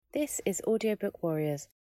This is Audiobook Warriors.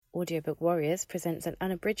 Audiobook Warriors presents an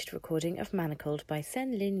unabridged recording of Manacled by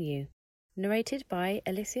Senlinyu, narrated by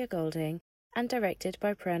Alicia Golding and directed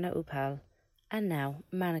by Prerna Upal. And now,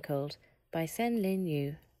 Manacled by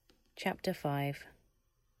Senlinyu, Chapter 5.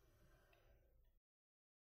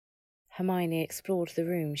 Hermione explored the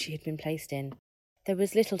room she had been placed in. There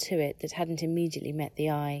was little to it that hadn't immediately met the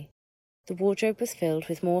eye. The wardrobe was filled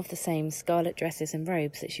with more of the same scarlet dresses and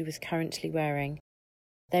robes that she was currently wearing.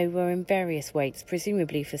 They were in various weights,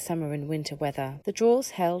 presumably for summer and winter weather. The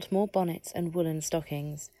drawers held more bonnets and woolen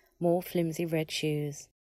stockings, more flimsy red shoes.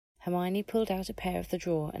 Hermione pulled out a pair of the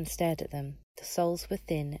drawer and stared at them. The soles were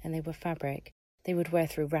thin and they were fabric. They would wear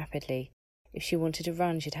through rapidly. If she wanted to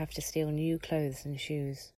run, she'd have to steal new clothes and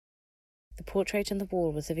shoes. The portrait on the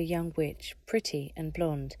wall was of a young witch, pretty and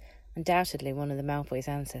blonde, undoubtedly one of the Malfoys'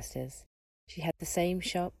 ancestors. She had the same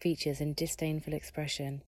sharp features and disdainful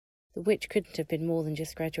expression. The witch couldn't have been more than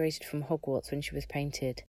just graduated from Hogwarts when she was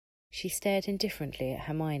painted. She stared indifferently at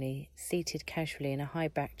Hermione, seated casually in a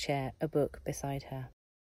high-backed chair, a book beside her.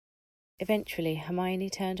 Eventually, Hermione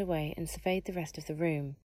turned away and surveyed the rest of the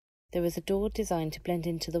room. There was a door designed to blend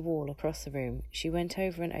into the wall across the room. She went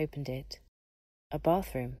over and opened it. A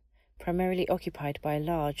bathroom, primarily occupied by a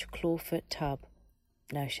large clawfoot tub.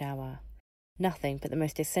 No shower. Nothing but the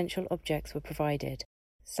most essential objects were provided: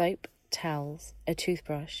 soap, towels, a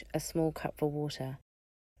toothbrush, a small cup for water.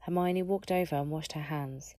 Hermione walked over and washed her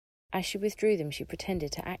hands. As she withdrew them, she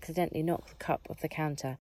pretended to accidentally knock the cup off the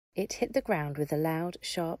counter. It hit the ground with a loud,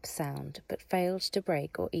 sharp sound, but failed to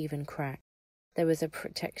break or even crack. There was a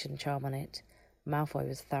protection charm on it. Malfoy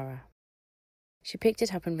was thorough. She picked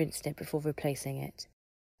it up and rinsed it before replacing it.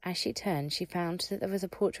 As she turned, she found that there was a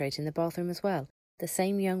portrait in the bathroom as well. The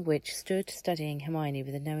same young witch stood studying Hermione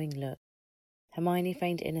with a knowing look. Hermione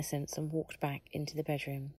feigned innocence and walked back into the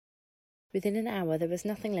bedroom. Within an hour there was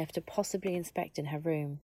nothing left to possibly inspect in her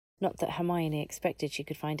room. Not that Hermione expected she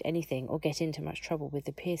could find anything or get into much trouble with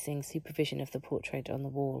the piercing supervision of the portrait on the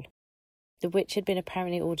wall. The witch had been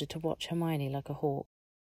apparently ordered to watch Hermione like a hawk.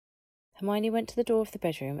 Hermione went to the door of the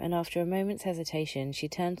bedroom, and after a moment's hesitation she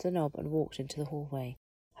turned the knob and walked into the hallway.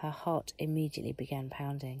 Her heart immediately began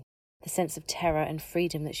pounding. The sense of terror and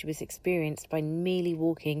freedom that she was experienced by merely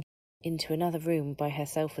walking into another room by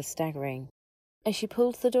herself was staggering. As she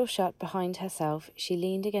pulled the door shut behind herself, she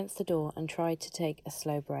leaned against the door and tried to take a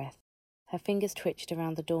slow breath. Her fingers twitched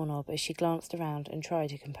around the doorknob as she glanced around and tried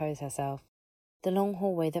to compose herself. The long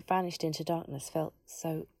hallway that vanished into darkness felt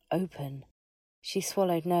so open. She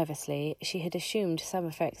swallowed nervously. She had assumed some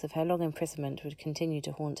effects of her long imprisonment would continue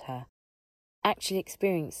to haunt her. Actually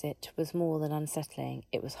experience it was more than unsettling,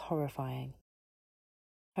 it was horrifying.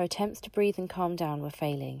 Her attempts to breathe and calm down were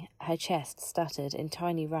failing. Her chest stuttered in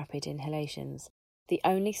tiny rapid inhalations, the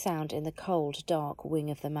only sound in the cold, dark wing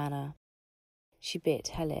of the manor. She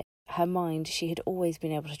bit her lip. Her mind, she had always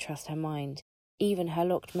been able to trust her mind. Even her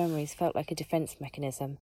locked memories felt like a defense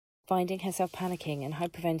mechanism. Finding herself panicking and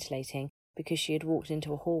hyperventilating because she had walked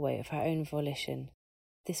into a hallway of her own volition.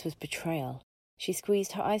 This was betrayal. She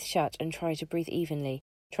squeezed her eyes shut and tried to breathe evenly,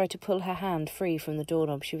 tried to pull her hand free from the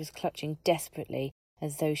doorknob she was clutching desperately,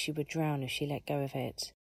 as though she would drown if she let go of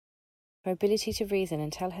it. Her ability to reason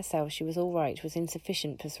and tell herself she was all right was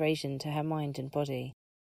insufficient persuasion to her mind and body.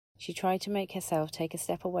 She tried to make herself take a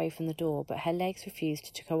step away from the door, but her legs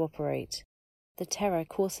refused to cooperate. The terror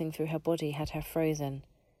coursing through her body had her frozen.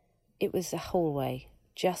 It was a hallway,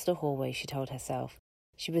 just a hallway, she told herself.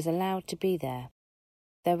 She was allowed to be there.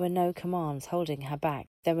 There were no commands holding her back.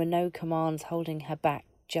 There were no commands holding her back,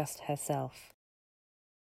 just herself.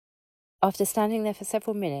 After standing there for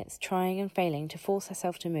several minutes, trying and failing to force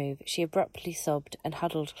herself to move, she abruptly sobbed and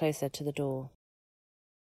huddled closer to the door.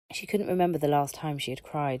 She couldn't remember the last time she had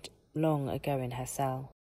cried, long ago in her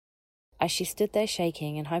cell. As she stood there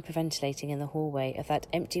shaking and hyperventilating in the hallway of that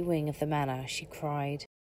empty wing of the manor, she cried.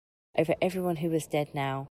 Over everyone who was dead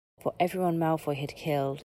now, for everyone Malfoy had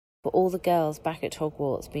killed, for all the girls back at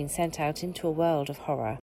Hogwarts being sent out into a world of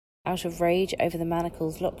horror, out of rage over the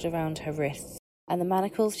manacles locked around her wrists, and the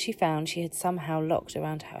manacles she found she had somehow locked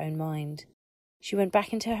around her own mind. She went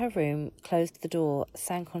back into her room, closed the door,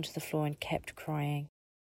 sank onto the floor and kept crying.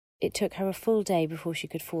 It took her a full day before she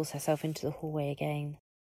could force herself into the hallway again.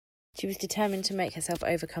 She was determined to make herself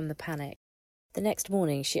overcome the panic. The next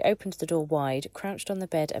morning she opened the door wide, crouched on the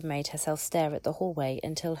bed and made herself stare at the hallway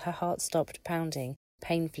until her heart stopped pounding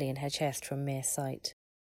painfully in her chest from mere sight.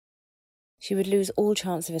 She would lose all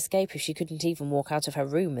chance of escape if she couldn't even walk out of her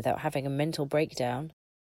room without having a mental breakdown.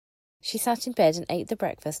 She sat in bed and ate the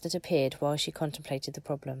breakfast that appeared while she contemplated the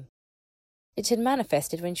problem. It had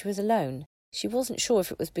manifested when she was alone. She wasn't sure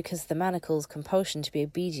if it was because the manacle's compulsion to be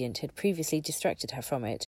obedient had previously distracted her from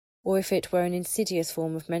it, or if it were an insidious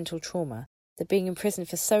form of mental trauma, that being imprisoned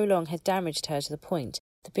for so long had damaged her to the point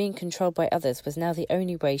that being controlled by others was now the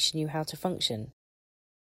only way she knew how to function.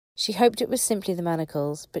 She hoped it was simply the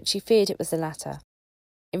manacles, but she feared it was the latter.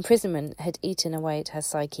 Imprisonment had eaten away at her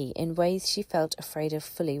psyche in ways she felt afraid of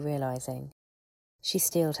fully realising. She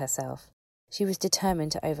steeled herself. She was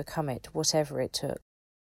determined to overcome it, whatever it took.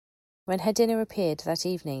 When her dinner appeared that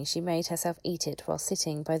evening, she made herself eat it while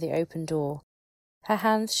sitting by the open door. Her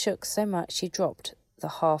hands shook so much she dropped the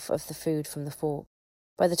half of the food from the fork.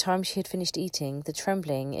 By the time she had finished eating, the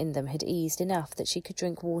trembling in them had eased enough that she could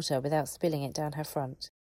drink water without spilling it down her front.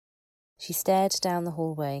 She stared down the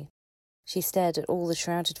hallway. She stared at all the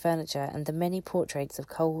shrouded furniture and the many portraits of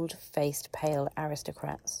cold-faced, pale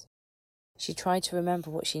aristocrats. She tried to remember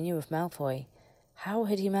what she knew of Malfoy. How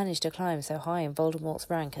had he managed to climb so high in Voldemort's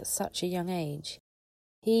rank at such a young age?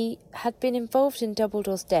 He had been involved in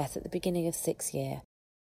Dumbledore's death at the beginning of 6th year.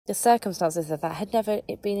 The circumstances of that had never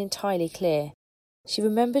been entirely clear. She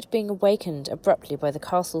remembered being awakened abruptly by the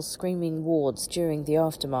castle's screaming wards during the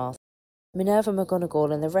aftermath. Minerva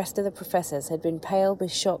McGonagall and the rest of the professors had been pale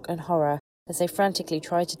with shock and horror as they frantically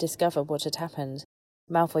tried to discover what had happened.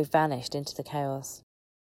 Malfoy vanished into the chaos.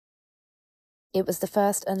 It was the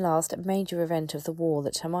first and last major event of the war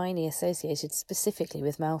that Hermione associated specifically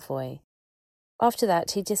with Malfoy. After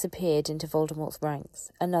that, he disappeared into Voldemort's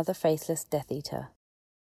ranks, another faithless Death Eater.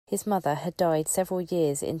 His mother had died several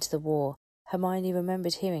years into the war. Hermione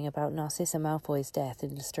remembered hearing about Narcissa Malfoy's death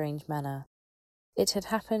in a strange manner. It had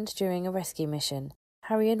happened during a rescue mission.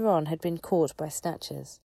 Harry and Ron had been caught by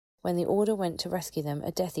Snatchers. When the Order went to rescue them,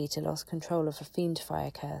 a Death Eater lost control of a fiend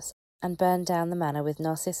fire curse and burned down the manor with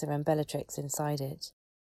Narcissa and Bellatrix inside it.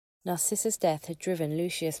 Narcissa's death had driven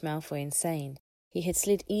Lucius Malfoy insane. He had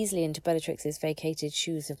slid easily into Bellatrix's vacated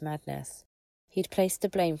shoes of madness. He had placed the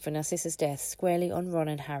blame for Narcissa's death squarely on Ron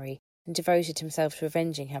and Harry and devoted himself to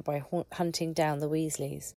avenging her by hunting down the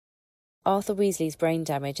Weasleys. Arthur Weasley's brain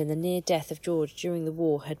damage and the near death of George during the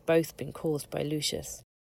war had both been caused by Lucius.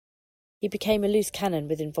 He became a loose cannon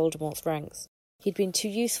within Voldemort's ranks. He'd been too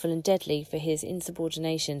useful and deadly for his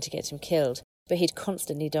insubordination to get him killed, but he'd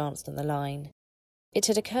constantly danced on the line. It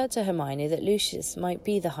had occurred to Hermione that Lucius might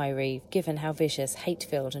be the High Reeve, given how vicious,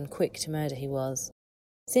 hate-filled and quick to murder he was.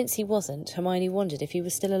 Since he wasn't, Hermione wondered if he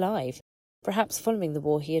was still alive. Perhaps following the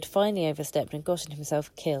war he had finally overstepped and gotten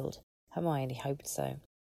himself killed. Hermione hoped so.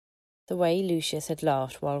 The way Lucius had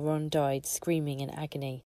laughed while Ron died screaming in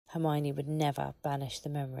agony, Hermione would never banish the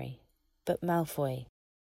memory. But Malfoy.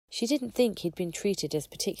 She didn't think he'd been treated as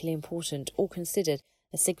particularly important or considered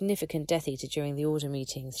a significant Death Eater during the Order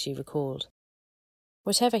meetings, she recalled.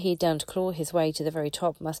 Whatever he had done to claw his way to the very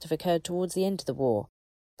top must have occurred towards the end of the war.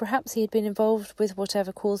 Perhaps he had been involved with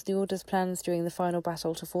whatever caused the Order's plans during the final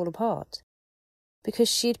battle to fall apart. Because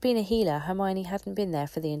she had been a healer, Hermione hadn't been there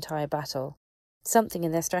for the entire battle. Something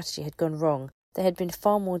in their strategy had gone wrong. There had been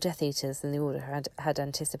far more Death Eaters than the Order had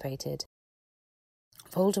anticipated.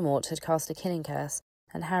 Voldemort had cast a killing curse,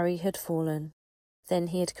 and Harry had fallen. Then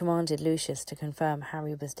he had commanded Lucius to confirm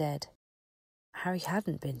Harry was dead. Harry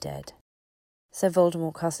hadn't been dead. So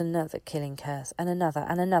Voldemort cast another killing curse, and another,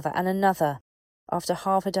 and another, and another. After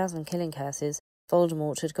half a dozen killing curses,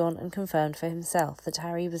 Voldemort had gone and confirmed for himself that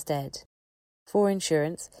Harry was dead. For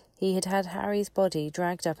insurance, he had had Harry's body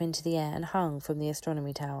dragged up into the air and hung from the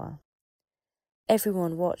astronomy tower.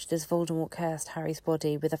 Everyone watched as Voldemort cursed Harry's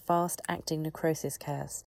body with a fast-acting necrosis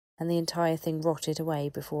curse, and the entire thing rotted away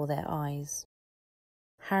before their eyes.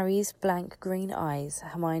 Harry's blank green eyes,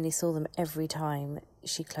 Hermione saw them every time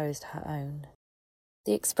she closed her own.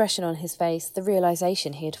 The expression on his face, the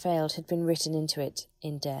realisation he had failed, had been written into it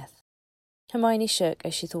in death. Hermione shook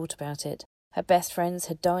as she thought about it. Her best friends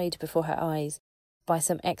had died before her eyes. By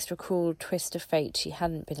some extra cruel twist of fate, she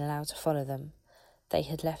hadn't been allowed to follow them. They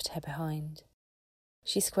had left her behind.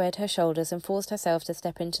 She squared her shoulders and forced herself to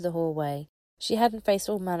step into the hallway. She hadn't faced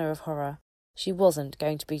all manner of horror. She wasn't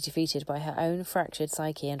going to be defeated by her own fractured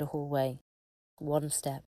psyche and a hallway. 1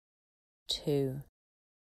 step. 2.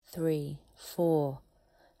 3. 4.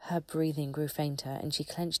 Her breathing grew fainter, and she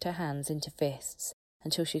clenched her hands into fists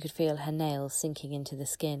until she could feel her nails sinking into the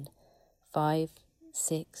skin. 5,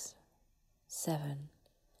 6, 7.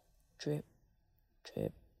 Drip,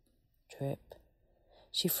 drip, drip.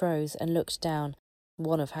 She froze and looked down.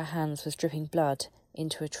 One of her hands was dripping blood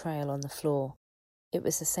into a trail on the floor. It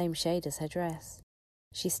was the same shade as her dress.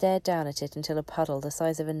 She stared down at it until a puddle the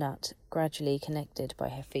size of a nut gradually connected by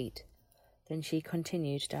her feet. Then she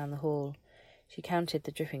continued down the hall. She counted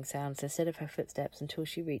the dripping sounds instead of her footsteps until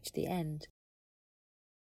she reached the end.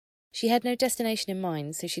 She had no destination in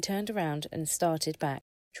mind, so she turned around and started back,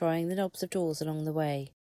 trying the knobs of doors along the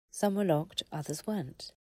way. Some were locked, others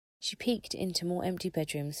weren't. She peeked into more empty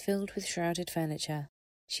bedrooms filled with shrouded furniture.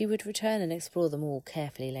 She would return and explore them all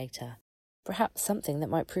carefully later. Perhaps something that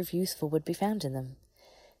might prove useful would be found in them.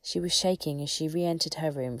 She was shaking as she re-entered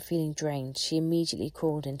her room, feeling drained. She immediately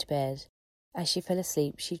crawled into bed. As she fell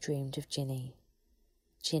asleep, she dreamed of Ginny.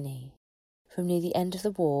 Ginny. From near the end of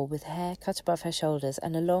the wall, with hair cut above her shoulders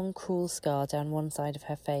and a long, cruel scar down one side of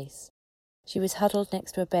her face. She was huddled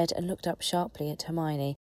next to a bed and looked up sharply at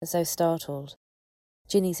Hermione, as though startled.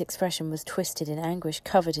 Ginny's expression was twisted in anguish,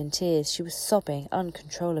 covered in tears. She was sobbing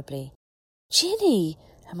uncontrollably. "Ginny!"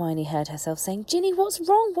 Hermione heard herself saying. "Ginny, what's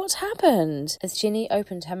wrong? What happened?" As Ginny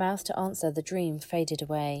opened her mouth to answer, the dream faded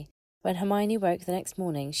away. When Hermione woke the next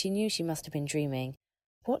morning, she knew she must have been dreaming.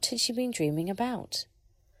 What had she been dreaming about?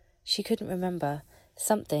 She couldn't remember.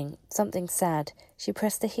 Something sad. She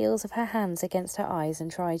pressed the heels of her hands against her eyes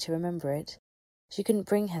and tried to remember it. She couldn't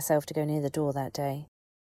bring herself to go near the door that day.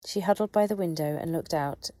 She huddled by the window and looked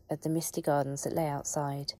out at the misty gardens that lay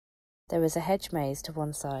outside. There was a hedge maze to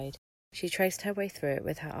one side. She traced her way through it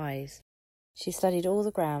with her eyes. She studied all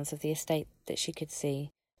the grounds of the estate that she could see,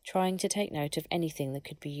 trying to take note of anything that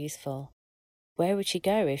could be useful. Where would she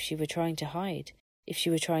go if she were trying to hide, if she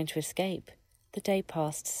were trying to escape? The day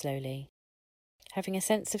passed slowly. Having a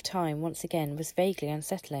sense of time once again was vaguely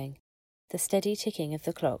unsettling. The steady ticking of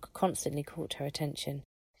the clock constantly caught her attention,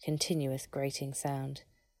 a continuous grating sound.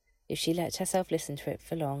 If she let herself listen to it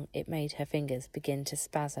for long, it made her fingers begin to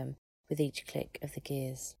spasm with each click of the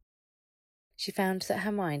gears. She found that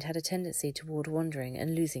her mind had a tendency toward wandering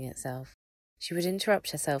and losing itself. She would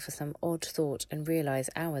interrupt herself for some odd thought and realize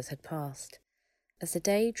hours had passed. As the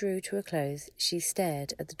day drew to a close, she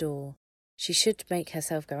stared at the door. She should make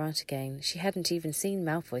herself go out again. She hadn't even seen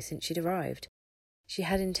Malfoy since she'd arrived. She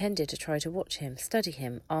had intended to try to watch him, study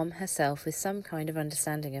him, arm herself with some kind of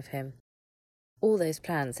understanding of him. All those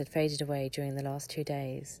plans had faded away during the last 2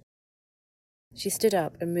 days. She stood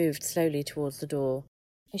up and moved slowly towards the door.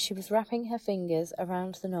 As she was wrapping her fingers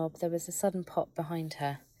around the knob, there was a sudden pop behind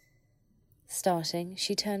her. Starting,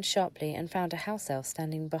 she turned sharply and found a house elf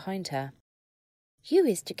standing behind her. "You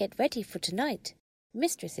is to get ready for tonight,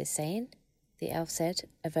 Mistress is saying," the elf said,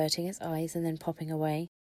 averting its eyes and then popping away.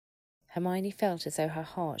 Hermione felt as though her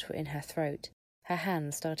heart were in her throat. Her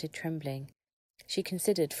hands started trembling. She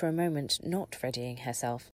considered for a moment not readying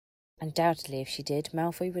herself. Undoubtedly, if she did,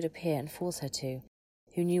 Malfoy would appear and force her to.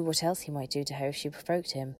 Who knew what else he might do to her if she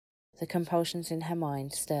provoked him? The compulsions in her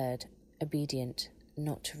mind stirred, obedient,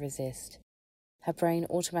 not to resist. Her brain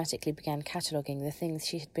automatically began cataloguing the things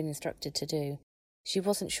she had been instructed to do. She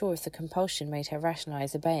wasn't sure if the compulsion made her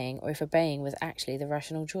rationalise obeying, or if obeying was actually the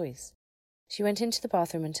rational choice. She went into the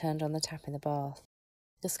bathroom and turned on the tap in the bath.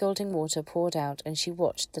 The scalding water poured out, and she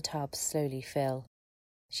watched the tub slowly fill.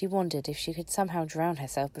 She wondered if she could somehow drown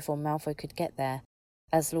herself before Malfoy could get there.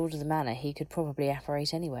 As Lord of the Manor, he could probably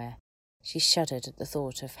apparate anywhere. She shuddered at the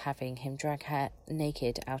thought of having him drag her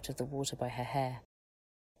naked out of the water by her hair.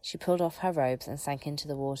 She pulled off her robes and sank into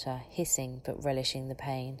the water, hissing but relishing the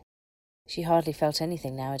pain. She hardly felt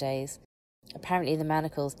anything nowadays. Apparently the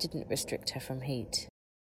manacles didn't restrict her from heat.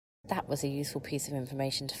 That was a useful piece of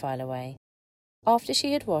information to file away. After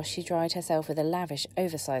she had washed, she dried herself with a lavish,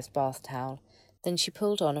 oversized bath towel. Then she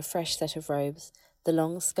pulled on a fresh set of robes, the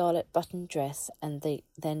long scarlet buttoned dress and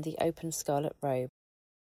then the open scarlet robe.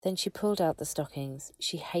 Then she pulled out the stockings.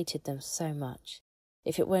 She hated them so much.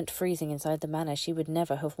 If it weren't freezing inside the manor, she would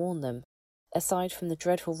never have worn them. Aside from the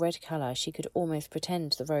dreadful red colour, she could almost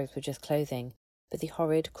pretend the robes were just clothing, but the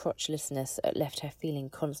horrid crotchlessness left her feeling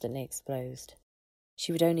constantly exposed.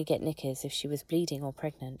 She would only get knickers if she was bleeding or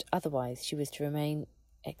pregnant, otherwise she was to remain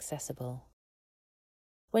accessible.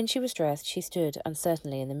 When she was dressed, she stood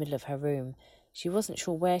uncertainly in the middle of her room. She wasn't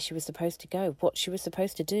sure where she was supposed to go, what she was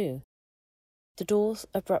supposed to do. The doors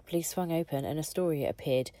abruptly swung open and Astoria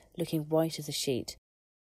appeared, looking white as a sheet.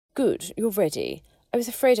 "Good, you're ready. I was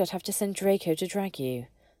afraid I'd have to send Draco to drag you,"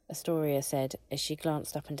 Astoria said as she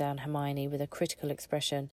glanced up and down Hermione with a critical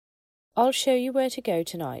expression. "I'll show you where to go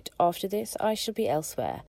tonight. After this, I shall be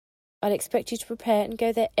elsewhere. I'll expect you to prepare and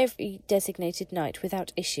go there every designated night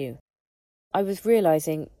without issue. I was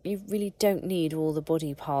realising you really don't need all the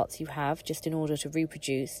body parts you have just in order to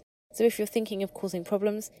reproduce, so if you're thinking of causing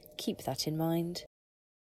problems, keep that in mind."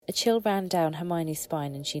 A chill ran down Hermione's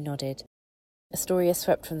spine and she nodded. Astoria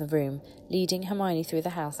swept from the room, leading Hermione through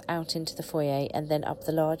the house out into the foyer and then up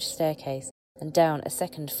the large staircase and down a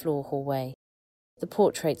second-floor hallway. The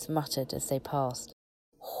portraits muttered as they passed.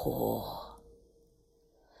 "Whore."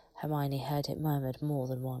 Hermione heard it murmured more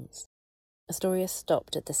than once. Astoria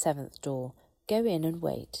stopped at the 7th door. "Go in and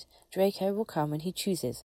wait. Draco will come when he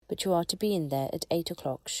chooses, but you are to be in there at 8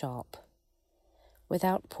 o'clock sharp."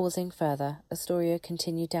 Without pausing further, Astoria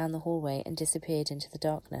continued down the hallway and disappeared into the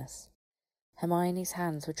darkness. Hermione's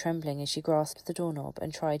hands were trembling as she grasped the doorknob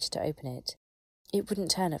and tried to open it. It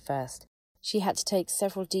wouldn't turn at first. She had to take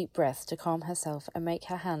several deep breaths to calm herself and make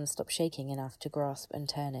her hands stop shaking enough to grasp and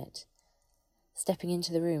turn it. Stepping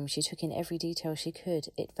into the room, she took in every detail she could.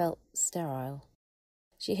 It felt sterile.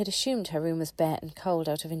 She had assumed her room was bare and cold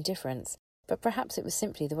out of indifference, but perhaps it was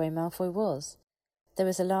simply the way Malfoy was. There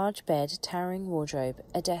was a large bed, towering wardrobe,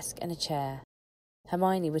 a desk and a chair.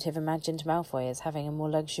 Hermione would have imagined Malfoy as having a more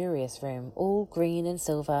luxurious room, all green and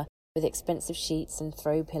silver, with expensive sheets and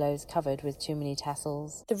throw pillows covered with too many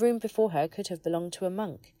tassels. The room before her could have belonged to a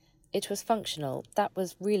monk. It was functional. That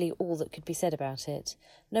was really all that could be said about it.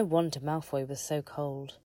 No wonder Malfoy was so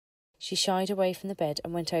cold. She shied away from the bed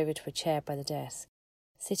and went over to a chair by the desk.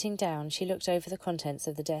 Sitting down, she looked over the contents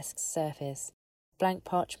of the desk's surface. Blank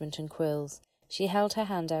parchment and quills. She held her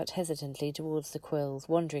hand out hesitantly towards the quills,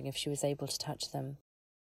 wondering if she was able to touch them.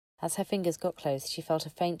 As her fingers got close, she felt a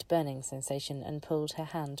faint burning sensation and pulled her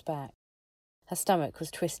hand back. Her stomach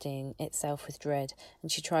was twisting itself with dread, and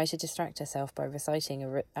she tried to distract herself by reciting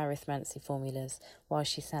arithmancy formulas while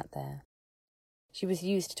she sat there. She was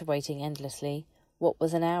used to waiting endlessly. What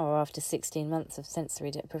was an hour after 16 months of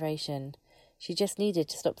sensory deprivation? She just needed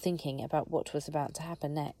to stop thinking about what was about to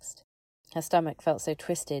happen next. Her stomach felt so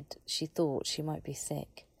twisted she thought she might be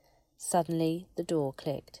sick. Suddenly, the door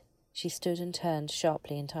clicked. She stood and turned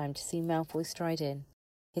sharply in time to see Malfoy stride in.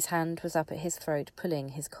 His hand was up at his throat, pulling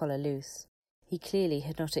his collar loose. He clearly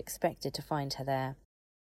had not expected to find her there.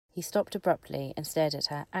 He stopped abruptly and stared at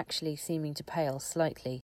her, actually seeming to pale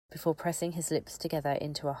slightly, before pressing his lips together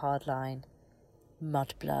into a hard line.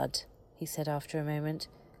 "Mudblood," he said after a moment.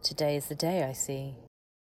 "Today is the day, I see."